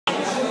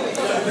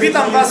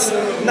Witam Was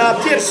na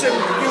pierwszym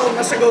dniu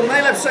naszego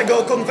najlepszego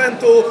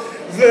konwentu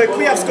w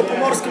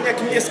kujawsko-pomorskim,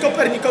 jakim jest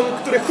Copernicon,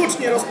 który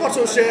hucznie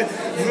rozpoczął się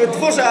w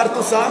dworze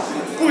Artusa.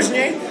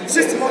 Później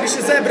wszyscy mogli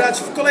się zebrać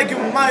w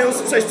Kolegium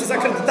Majus, przejść przez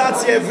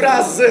akredytację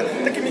wraz z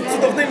takimi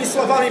cudownymi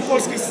sławami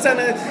polskiej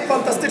sceny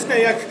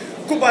fantastycznej jak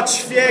Kuba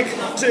Ćwiek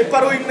czy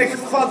paru innych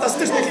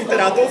fantastycznych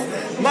literatów.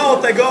 Mało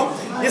tego,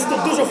 jest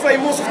tu dużo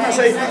fejmusów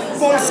naszej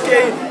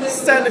polskiej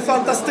sceny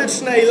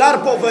fantastycznej,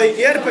 larpowej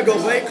i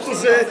RPG-owej,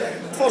 którzy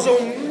tworzą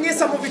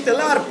niesamowite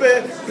larpy,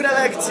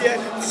 prelekcje,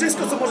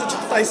 wszystko co możecie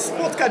tutaj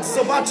spotkać,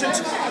 zobaczyć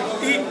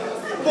i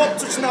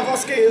poczuć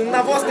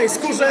na własnej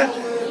skórze.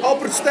 A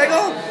oprócz tego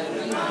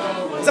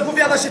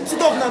zapowiada się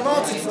cudowna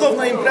noc,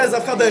 cudowna impreza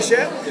w Hadesie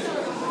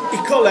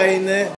i kolejny